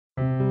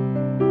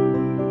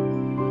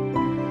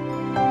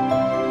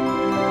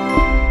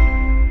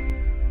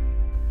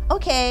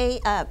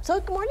Okay, so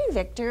good morning,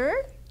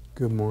 Victor.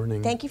 Good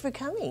morning. Thank you for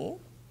coming.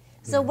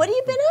 So what have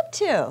you been up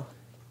to?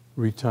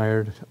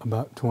 Retired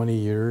about 20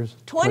 years.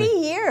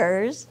 20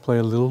 years? Play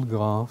a little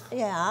golf.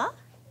 Yeah.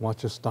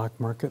 Watch the stock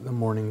market in the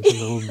mornings a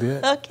little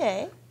bit.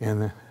 Okay.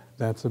 And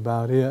that's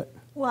about it.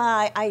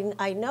 Well,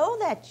 I know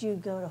that you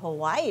go to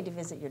Hawaii to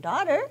visit your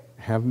daughter.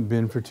 Haven't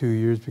been for 2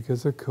 years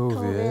because of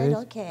COVID.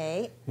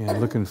 Okay. And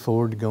looking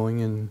forward to going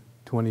in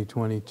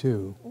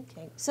 2022.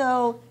 Okay.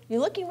 So you're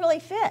looking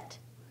really fit.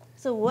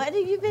 So what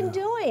have you been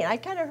doing? I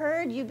kind of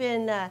heard you've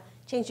been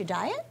changed your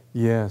diet?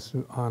 Yes,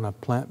 on a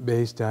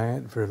plant-based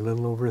diet for a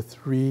little over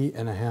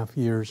 3.5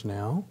 years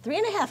now.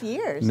 3.5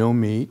 years? No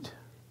meat.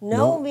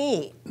 No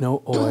meat.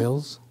 No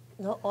oils.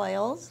 No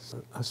oils.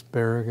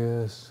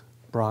 Asparagus,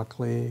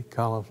 broccoli,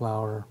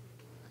 cauliflower,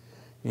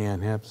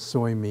 and have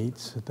soy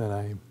meats that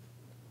I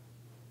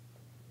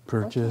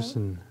purchase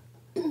and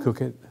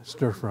cook it,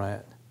 stir fry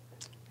it,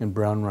 and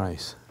brown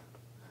rice.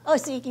 Oh,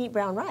 so you can eat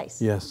brown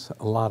rice? Yes,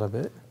 a lot of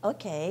it.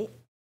 Okay.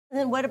 And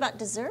then what about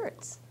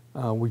desserts?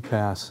 We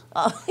pass.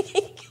 Oh,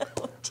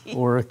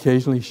 Or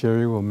occasionally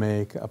Sherry will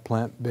make a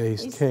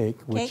plant-based cake,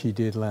 which she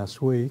did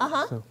last week.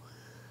 So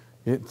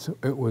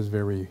it was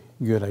very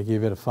good. I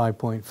gave it a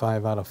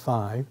 5.5 out of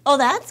 5. Oh,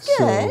 that's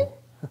good. So,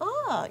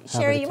 oh,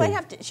 Sherry, you might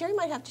have to. Sherry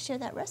might have to share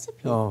that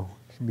recipe. Oh,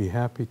 she'd be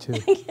happy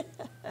to.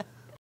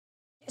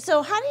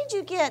 So, how did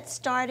you get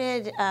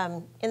started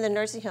in the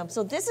nursing home?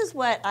 So, this is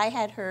what I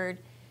had heard,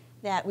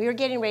 that we were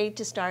getting ready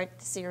to start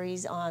the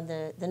series on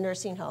the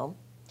nursing home,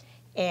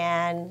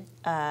 and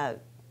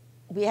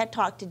we had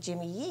talked to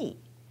Jimmy Yee,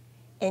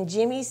 and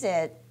Jimmy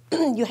said,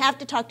 "You have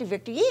to talk to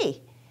Victor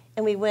Yee."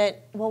 And we went,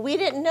 well, we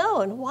didn't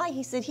know, and why?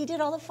 He said he did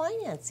all the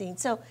financing.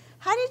 So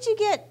how did you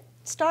get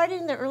started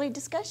in the early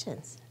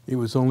discussions? It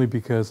was only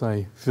because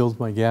I filled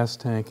my gas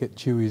tank at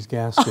Chewy's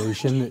gas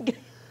station that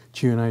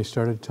Chewy and I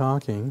started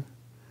talking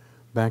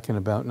back in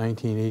about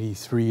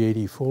 1983,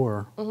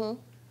 84. And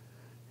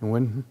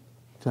one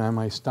time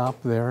I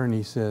stopped there and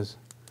he says,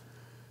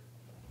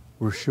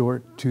 we're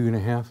short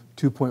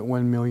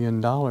 $2.1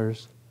 million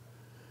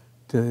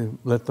to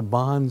let the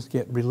bonds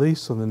get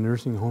released so the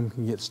nursing home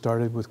can get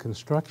started with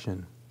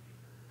construction.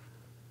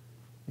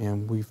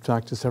 And we've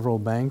talked to several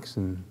banks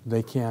and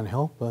they can't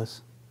help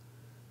us.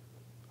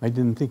 I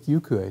didn't think you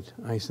could.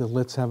 I said,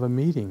 let's have a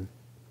meeting.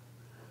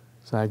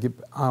 So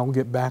I'll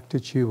get back to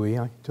Chewy.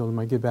 I told him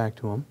I'd get back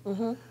to him.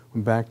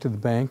 Went back to the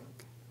bank,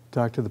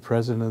 talked to the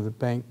president of the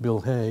bank,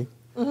 Bill Hay.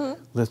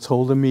 Let's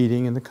hold a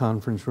meeting in the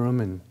conference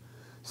room and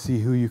see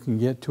who you can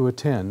get to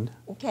attend.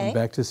 Went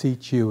back to see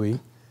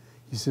Chewy.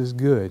 He says,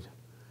 good.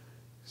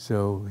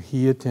 So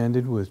he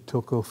attended with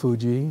Toko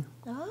Fuji,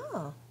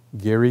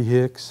 Gary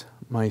Hicks,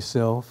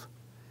 myself,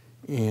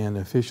 and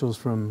officials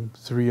from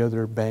 3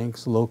 other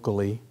banks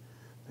locally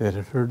that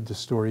had heard the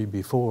story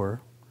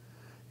before,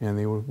 and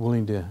they were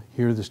willing to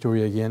hear the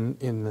story again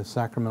in the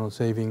Sacramento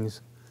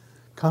Savings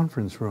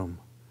conference room.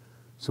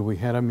 So we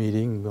had a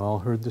meeting, we all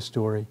heard the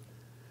story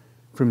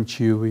from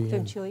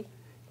Chewy,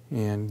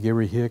 and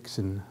Gary Hicks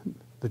and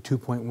the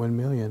 2.1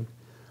 million.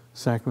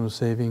 Sacramento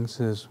Savings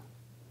says,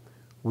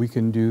 we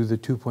can do the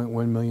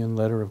 2.1 million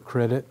letter of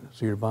credit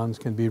so your bonds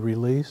can be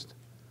released,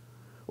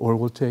 or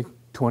we'll take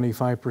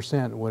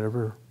 25%,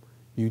 whatever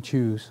you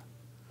choose.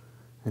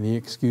 And he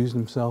excused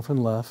himself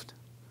and left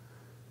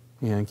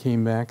and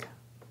came back.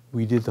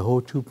 We did the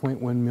whole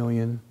 2.1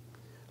 million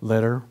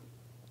letter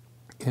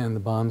and the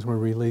bonds were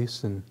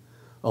released, and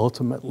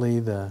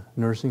ultimately the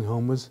nursing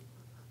home was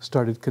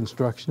started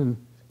construction,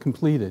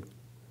 completed.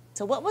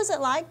 So what was it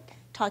like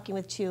talking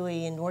with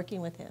Chewy and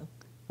working with him?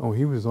 Oh,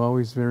 he was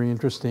always very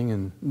interesting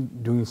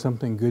and doing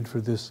something good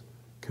for this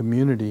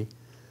community.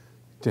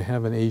 To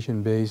have an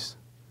Asian base,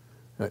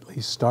 at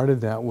least started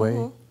that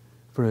way,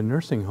 for a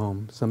nursing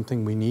home,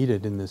 something we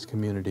needed in this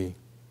community.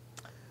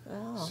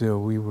 So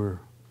we were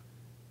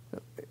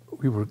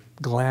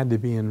glad to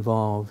be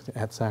involved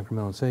at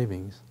Sacramento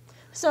Savings.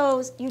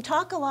 So you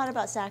talk a lot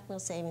about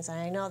Sacramento Savings, and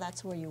I know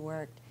that's where you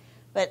worked,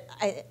 but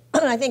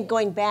I think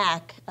going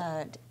back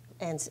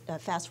and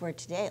fast forward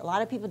today, a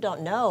lot of people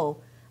don't know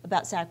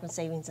about Sacramento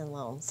Savings and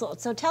Loans.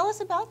 So tell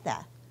us about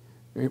that.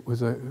 It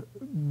was a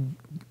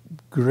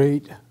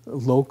great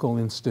local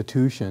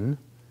institution,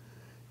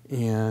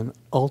 and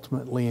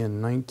ultimately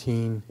in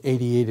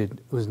 1988 it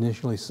was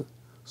initially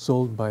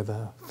sold by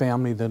the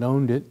family that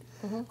owned it.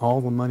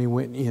 All the money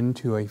went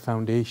into a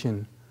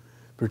foundation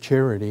for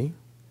charity,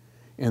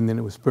 and then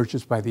it was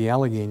purchased by the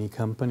Allegheny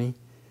Company.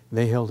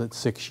 They held it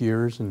 6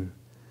 years and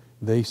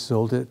they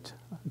sold it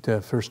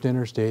to First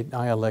Interstate.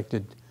 I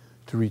elected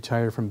to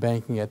retire from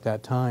banking at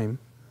that time,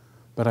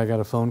 but I got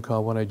a phone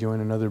call when I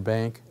joined another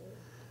bank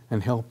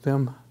and helped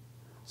them.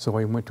 So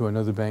I went to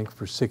another bank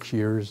for 6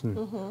 years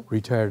and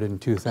retired in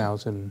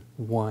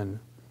 2001.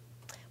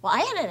 Well, I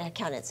had an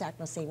account at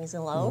Sacramento Savings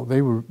and Loan. Well,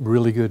 they were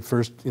really good.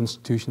 First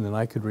institution that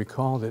I could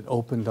recall that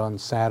opened on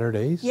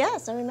Saturdays.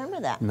 Yes, I remember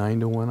that. 9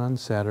 to 1 on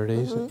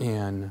Saturdays,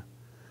 and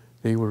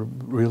they were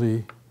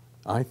really,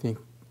 I think,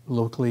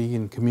 locally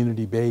and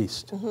community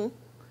based.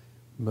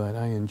 But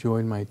I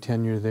enjoyed my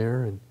tenure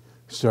there and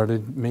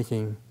started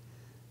making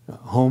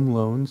home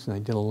loans. And I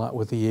did a lot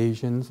with the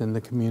Asians and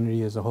the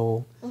community as a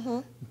whole,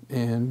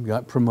 and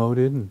got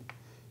promoted and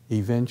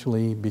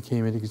eventually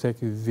became an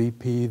executive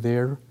VP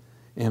there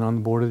and on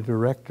the board of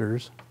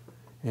directors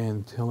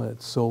until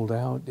it sold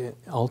out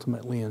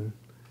ultimately in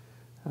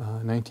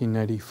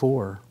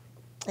 1994.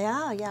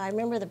 Yeah, I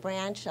remember the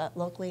branch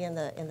locally in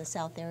the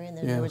South area, and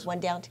there was one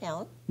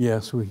downtown.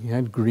 Yes, we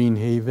had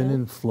Greenhaven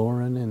and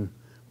Florin and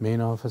main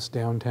office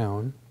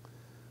downtown,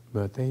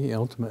 but they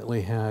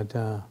ultimately had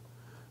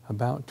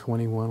about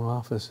 21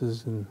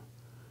 offices in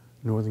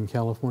Northern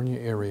California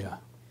area.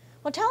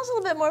 Well, tell us a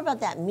little bit more about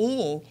that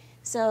meeting.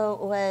 So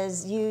it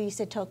was you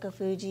said Toka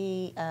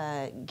Fuji,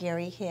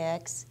 Gary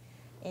Hicks,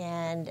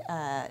 and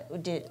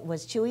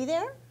was Chewy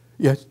there?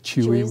 Yes,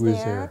 Chewy was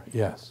Chewy's there,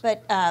 yes.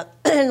 But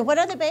what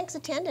other banks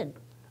attended?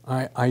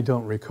 I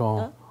don't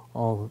recall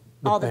all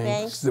the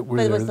banks that were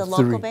but there. But it was the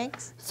local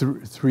banks?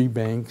 Three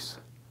banks.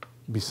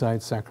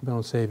 Besides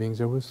Sacramento Savings,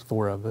 there was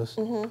 4 of us.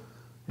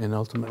 And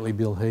ultimately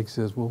Bill Higgs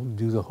says, we'll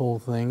do the whole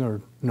thing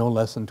or no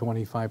less than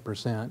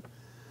 25%.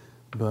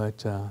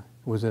 But it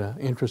was an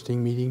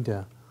interesting meeting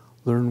to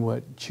learn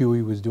what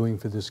Chewy was doing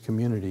for this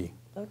community.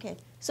 Okay.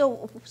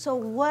 So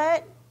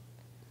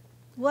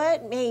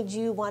what made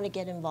you want to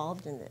get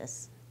involved in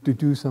this? To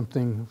do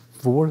something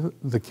for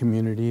the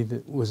community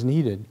that was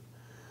needed.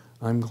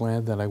 I'm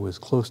glad that I was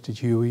close to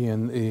Chewy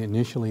and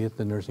initially at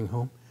the nursing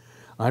home.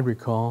 I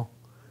recall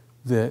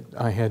that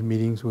I had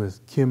meetings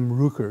with Kim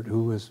Ruckert,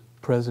 who was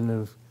president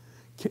of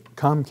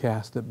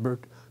Comcast that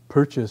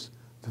purchased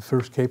the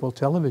first cable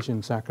television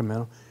in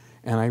Sacramento,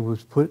 and I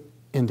was put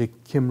into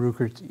Kim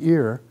Ruckert's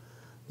ear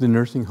the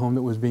nursing home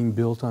that was being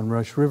built on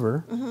Rush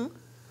River.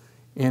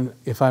 And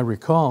if I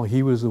recall,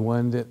 he was the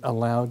one that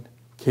allowed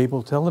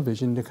cable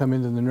television to come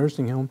into the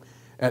nursing home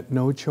at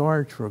no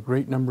charge for a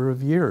great number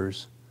of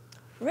years.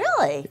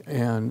 Really?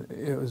 And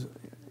it was...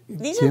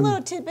 These are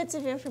little tidbits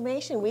of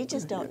information we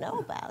just don't know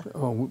about.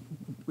 Oh,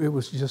 it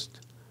was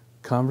just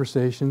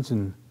conversations,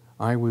 and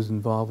I was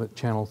involved at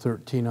Channel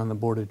 13 on the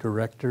board of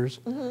directors,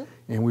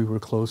 and we were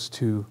close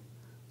to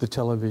the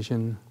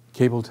television,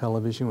 cable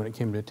television when it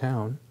came to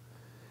town.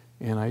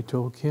 And I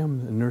told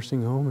Kim, the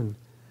nursing home, and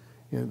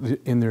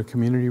in their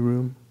community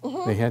room,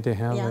 they had to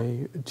have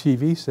a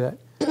TV set,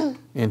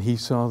 and he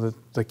saw that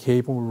the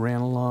cable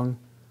ran along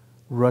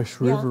Rush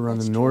River on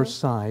the north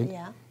side,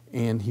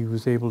 and he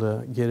was able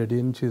to get it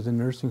into the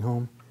nursing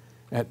home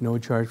at no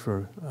charge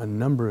for a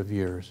number of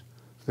years.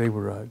 They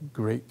were a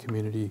great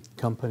community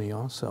company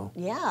also.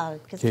 Yeah,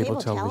 because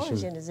cable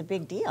television is a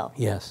big deal.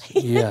 Yes,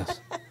 yes.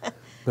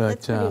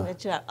 But that's pretty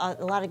much a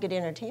lot of good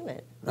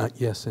entertainment.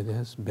 Yes, it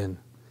has been.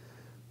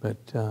 But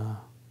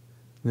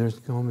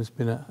nursing home has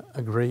been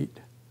a great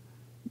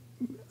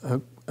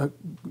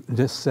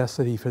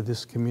necessity for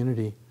this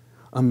community.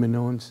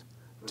 Unbeknownst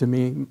to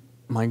me,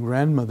 my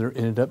grandmother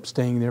ended up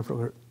staying there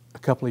for a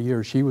couple of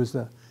years. She was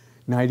the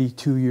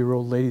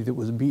 92-year-old lady that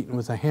was beaten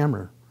with a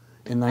hammer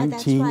in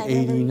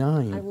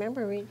 1989. I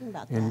remember reading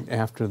about that. And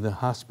after the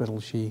hospital,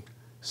 she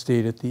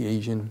stayed at the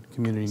Asian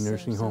Community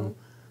Nursing Home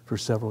for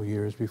several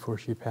years before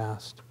she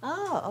passed.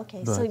 Oh,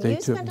 okay. But so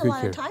you spent a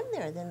lot of time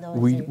there then, though?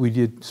 We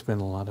did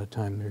spend a lot of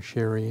time there,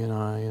 Sherry and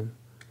I and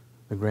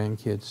the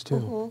grandkids,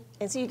 too.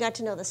 And so you got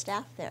to know the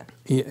staff there?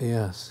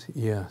 Yes,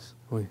 yes.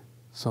 We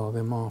saw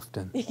them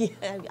often.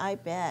 Yeah, I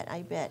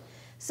bet.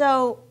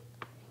 So,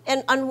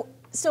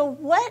 so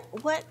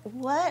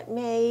what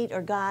made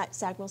or got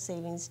Sacramento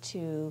Savings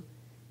to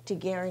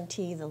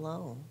guarantee the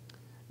loan?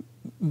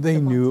 They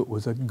knew it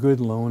was a good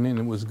loan and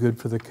it was good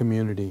for the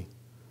community,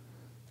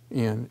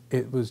 and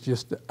it was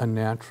just a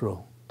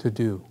natural to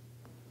do.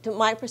 To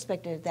my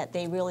perspective, that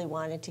they really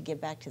wanted to give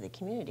back to the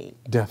community.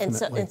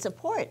 Definitely. And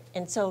support.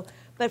 And so,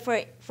 but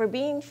for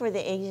being for the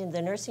Asian,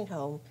 the nursing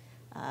home,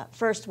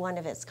 first one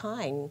of its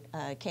kind,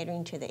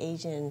 catering to the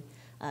Asian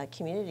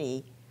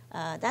community,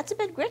 that's a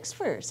big risk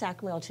for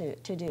Sacramento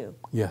to do.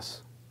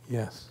 Yes,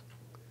 yes,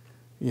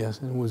 yes,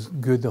 and it was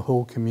good the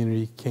whole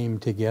community came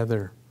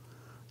together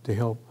to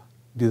help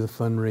do the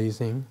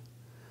fundraising.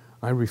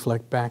 I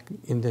reflect back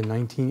into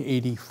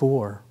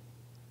 1984,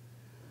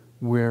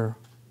 where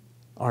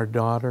our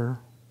daughter,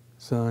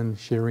 son,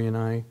 Sherry and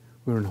I,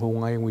 we were in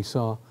Hawaii and we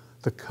saw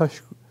the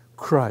Crush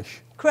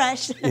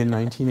in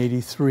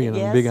 1983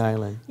 on Big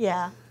Island.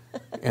 Yeah.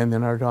 And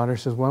then our daughter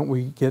says, why don't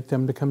we get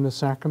them to come to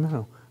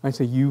Sacramento? I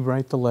said, you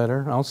write the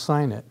letter, I'll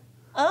sign it.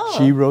 Oh.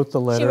 She wrote the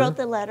letter. She wrote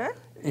the letter?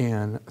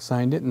 And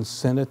signed it and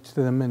sent it to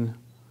them in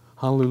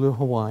Honolulu,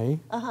 Hawaii.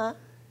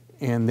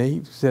 And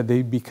they said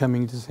they'd be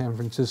coming to San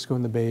Francisco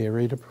in the Bay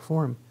Area to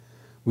perform.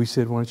 We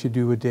said, why don't you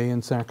do a day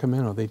in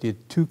Sacramento? They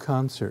did 2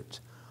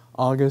 concerts,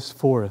 August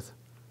 4th,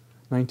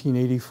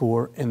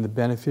 1984, and the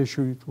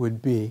beneficiaries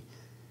would be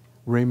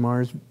Ray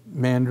Marr's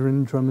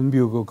Mandarin Drum and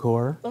Bugle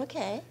Corps,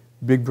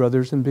 Big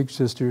Brothers and Big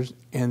Sisters,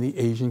 and the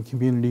Asian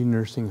Community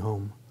Nursing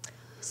Home.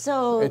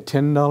 So at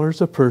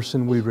 $10 a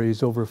person, we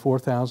raised over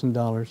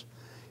 $4,000,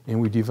 and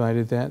we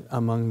divided that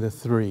among the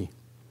 3.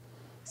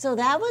 So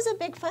that was a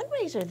big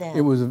fundraiser then.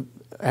 It was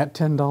at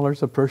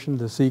 $10 a person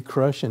to see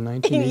Crush in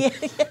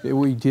 1980.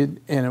 We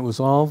did, and it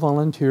was all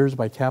volunteers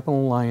by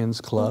Capital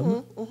Lions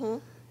Club,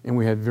 and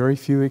we had very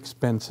few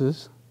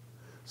expenses,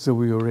 so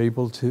we were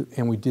able to,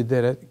 and we did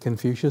that at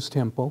Confucius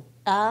Temple.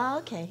 Oh,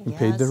 okay. We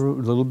paid the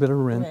little bit of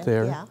rent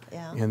there, yeah.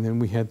 and then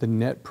we had the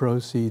net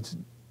proceeds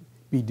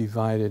be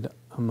divided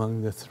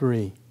among the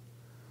three.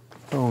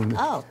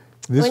 Oh,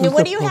 this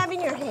what do you have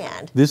in your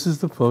hand? This is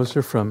the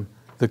poster from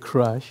the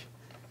Crush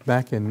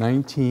back in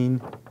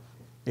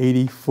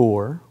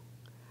 1984,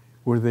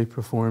 where they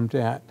performed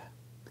at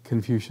the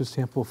Confucius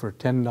Temple for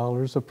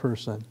 $10 a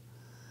person,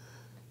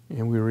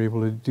 and we were able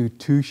to do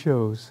 2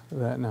 shows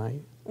that night.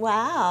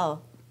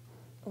 Wow.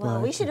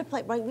 Well, we should have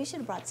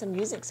brought some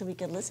music so we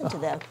could listen to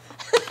them.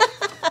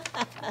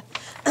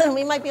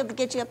 We might be able to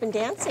get you up and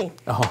dancing.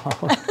 Oh.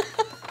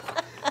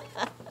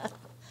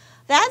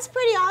 That's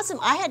pretty awesome.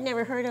 I had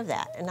never heard of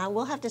that, and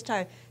we'll have to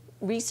start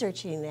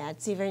researching that,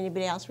 see if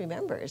anybody else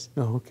remembers.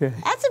 Okay.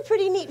 That's a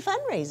pretty neat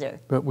fundraiser.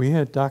 But we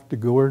had Dr.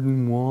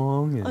 Gordon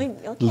Wong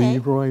and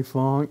Leroy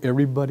Fong.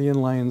 Everybody in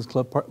Lions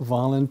Club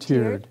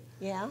volunteered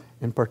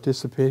and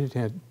participated,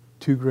 had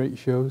 2 great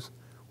shows.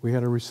 We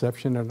had a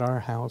reception at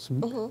our house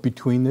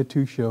between the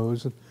 2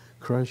 shows.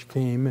 Crush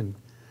came and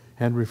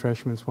had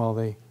refreshments while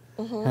they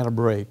had a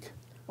break.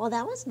 Well,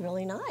 that was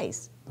really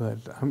nice. But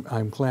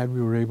I'm glad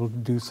we were able to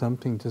do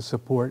something to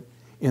support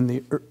in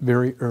the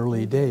very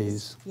early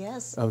days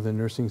of the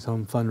nursing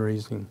home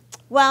fundraising.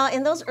 Well,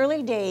 in those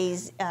early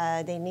days,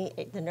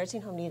 the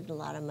nursing home needed a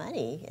lot of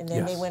money, and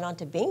then they went on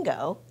to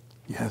bingo.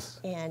 Yes.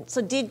 And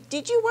so did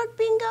you work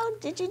bingo?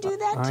 Did you do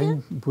that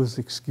too? I was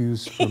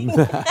excused from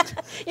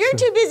that. You're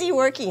too busy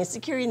working and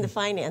securing the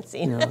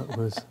financing.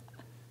 Yeah,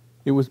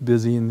 it was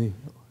busy in the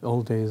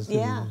old days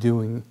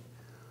doing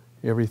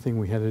everything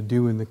we had to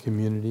do in the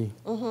community.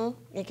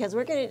 Because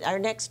our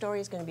next story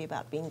is going to be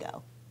about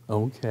bingo.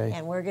 Okay.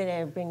 And we're going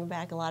to bring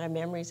back a lot of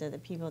memories of the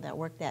people that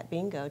worked that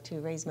bingo to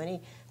raise money.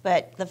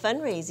 But the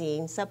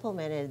fundraising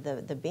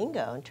supplemented the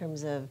bingo in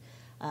terms of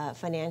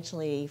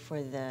financially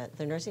for the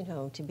nursing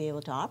home to be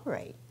able to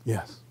operate.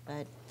 Yes.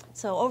 But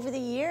so over the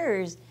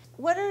years,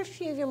 what are a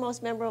few of your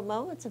most memorable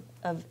moments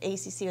of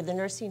ACC or the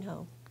nursing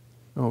home?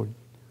 Oh,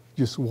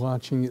 just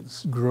watching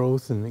its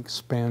growth and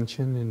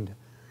expansion and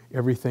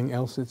everything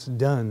else it's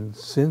done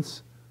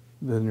since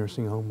the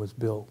nursing home was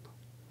built.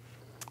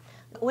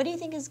 What do you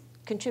think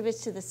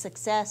contributes to the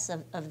success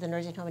of the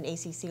nursing home and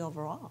ACC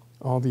overall?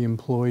 All the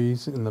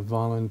employees and the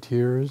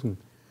volunteers and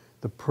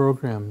the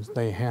programs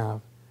they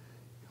have,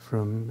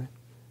 from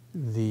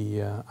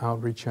the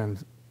outreach on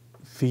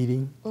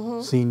feeding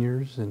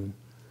seniors and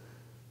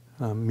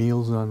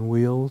Meals on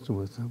Wheels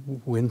with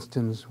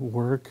Winston's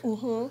work,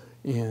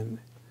 and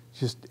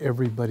just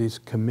everybody's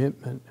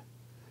commitment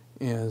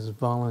as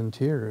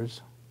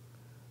volunteers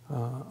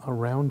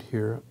around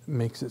here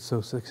makes it so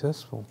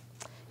successful.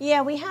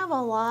 Yeah, we have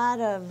a lot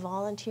of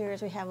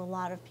volunteers. We have a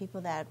lot of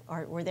people that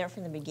were there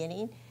from the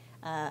beginning.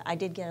 I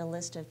did get a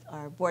list of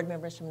our board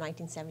members from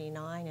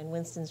 1979, and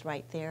Winston's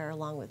right there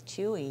along with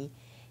Chewy.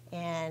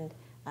 And,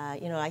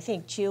 I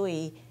think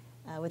Chewy,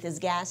 with his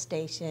gas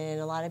station,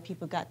 a lot of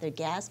people got their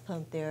gas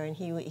pumped there, and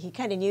he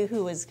kind of knew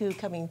who was who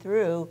coming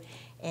through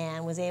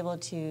and was able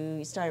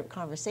to start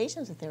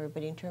conversations with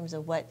everybody in terms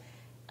of what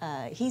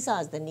he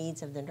saw as the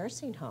needs of the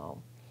nursing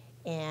home.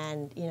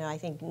 And, I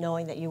think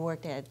knowing that you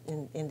worked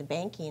in the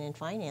banking and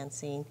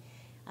financing,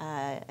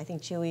 I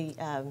think Chewy,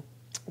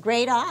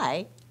 great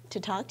eye to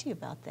talk to you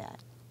about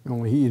that.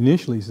 Well, he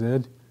initially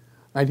said,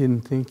 I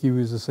didn't think you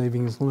as a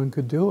savings loan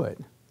could do it.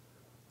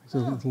 I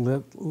said,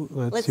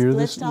 let's hear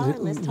this.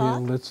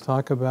 Let's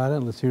talk about it.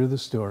 Let's hear the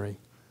story.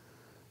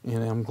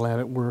 And I'm glad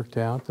it worked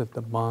out that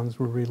the bonds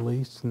were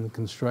released and the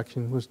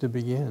construction was to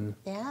begin.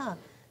 Yeah.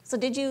 So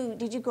did you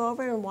go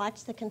over and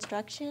watch the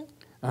construction?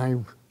 I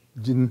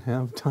didn't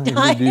have time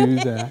to do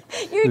that.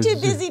 You're too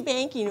busy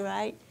banking,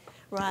 right?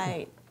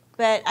 Right.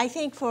 But I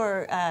think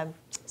for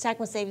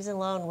Sacramento Savings and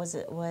Loan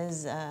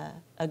was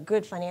a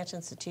good financial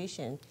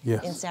institution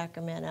in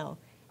Sacramento.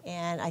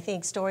 And I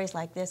think stories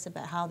like this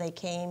about how they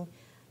came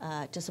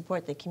to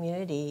support the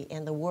community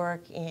and the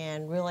work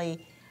and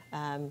really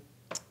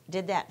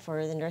did that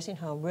for the nursing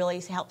home really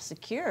helped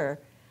secure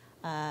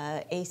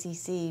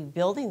ACC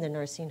building the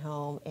nursing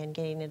home and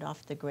getting it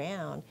off the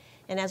ground.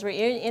 And as we're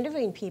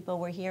interviewing people,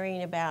 we're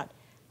hearing about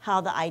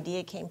how the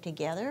idea came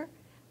together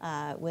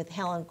with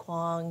Helen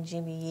Kwong,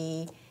 Jimmy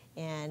Yee,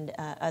 and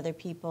other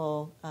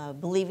people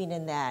believing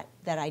in that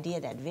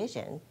idea, that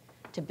vision,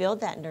 to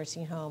build that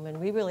nursing home. And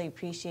we really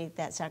appreciate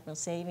that Sacramento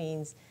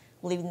Savings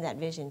believing in that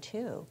vision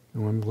too.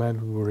 And I'm glad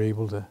we were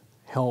able to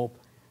help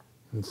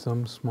in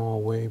some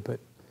small way, but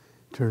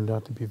turned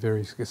out to be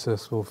very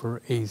successful for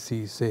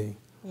ACC.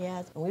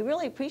 Yes, and we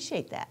really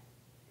appreciate that.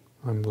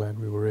 I'm glad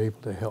we were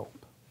able to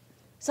help.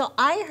 So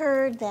I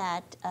heard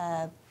that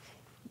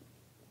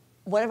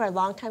one of our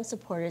longtime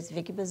supporters,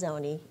 Vicki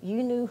Bozzoni,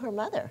 you knew her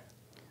mother.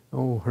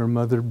 Oh, her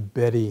mother,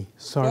 Betty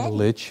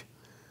Sartalich,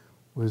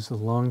 was a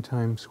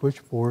longtime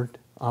switchboard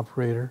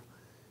operator,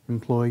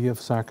 employee of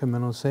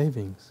Sacramento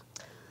Savings.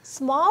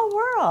 Small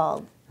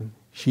world.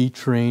 She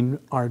trained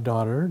our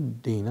daughter,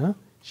 Dina.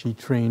 She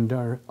trained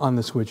on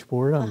the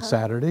switchboard on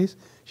Saturdays.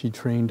 She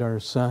trained our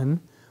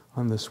son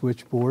on the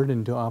switchboard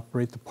and to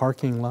operate the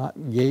parking lot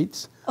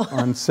gates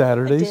on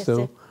Saturdays.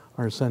 So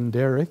our son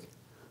Derek,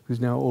 who's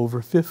now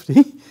over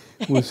 50,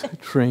 was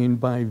trained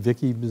by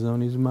Vicki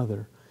Bizzoni's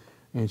mother.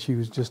 And she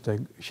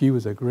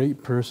was a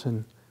great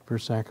person for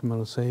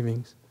Sacramento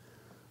Savings.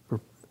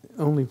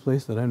 Only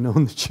place that I've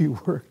known that she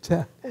worked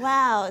at.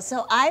 Wow.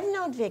 So I've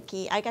known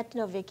Vicki. I got to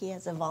know Vicki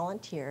as a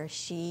volunteer.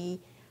 She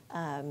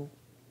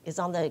is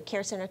on the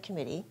Care Center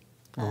Committee,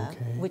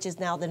 which is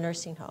now the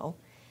nursing home.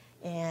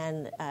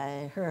 And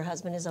her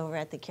husband is over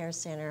at the Care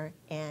Center,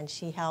 and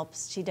she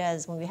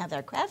does, when we have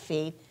our craft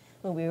feed,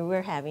 when we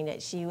were having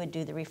it, she would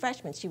do the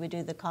refreshments. She would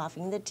do the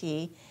coffee and the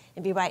tea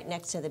and be right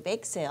next to the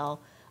bake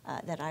sale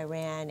that I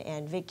ran.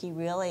 And Vicki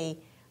really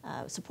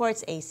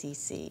supports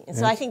ACC. And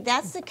so I think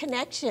that's the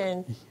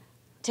connection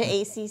to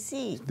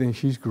ACC.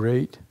 She's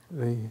great.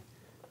 I've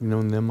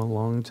known them a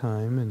long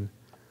time and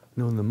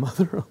known the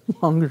mother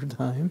a longer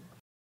time.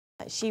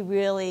 She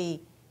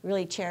really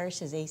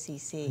cherishes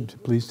ACC.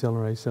 And please tell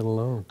her I said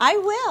hello. I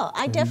will.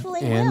 I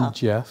definitely will. And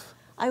Jeff.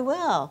 I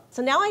will.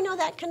 So now I know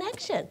that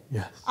connection.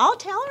 Yes. I'll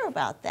tell her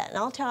about that, and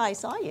I'll tell her I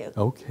saw you.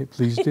 Okay,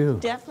 please do.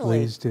 Definitely.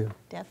 Please do.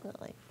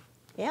 Definitely.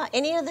 Yeah.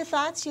 Any other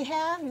thoughts you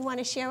have you want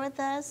to share with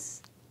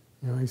us?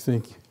 You know, I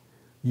think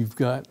you've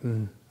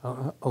gotten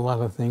a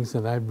lot of things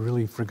that I've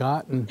really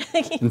forgotten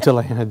until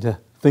I had to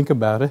think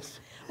about it.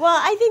 Well,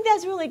 I think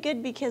that's really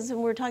good because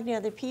when we're talking to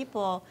other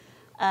people,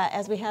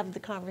 as we have the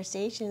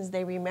conversations,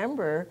 they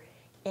remember.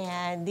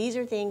 And these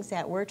are things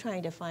that we're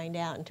trying to find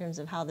out in terms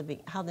of how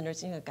the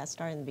nursing home got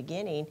started in the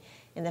beginning.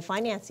 And the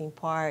financing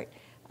part,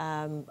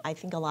 I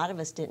think a lot of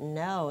us didn't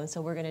know. And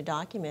so we're going to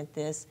document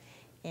this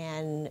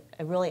and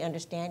really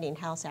understanding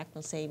how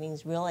Sacramento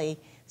Savings really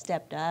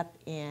stepped up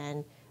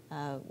and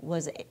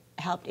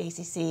helped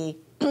ACC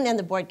and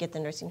the board get the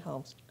nursing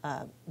homes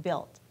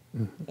built.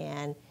 Mm-hmm.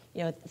 And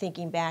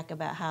thinking back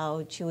about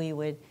how Chewy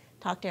would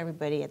talk to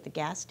everybody at the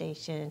gas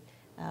station,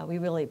 we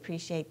really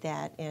appreciate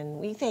that. And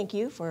we thank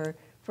you for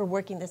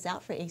working this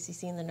out for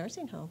ACC in the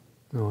nursing home.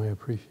 No, I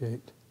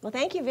appreciate. Well,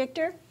 thank you,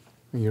 Victor.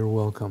 You're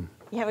welcome.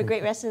 You have a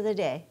great rest of the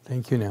day.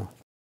 Thank you now.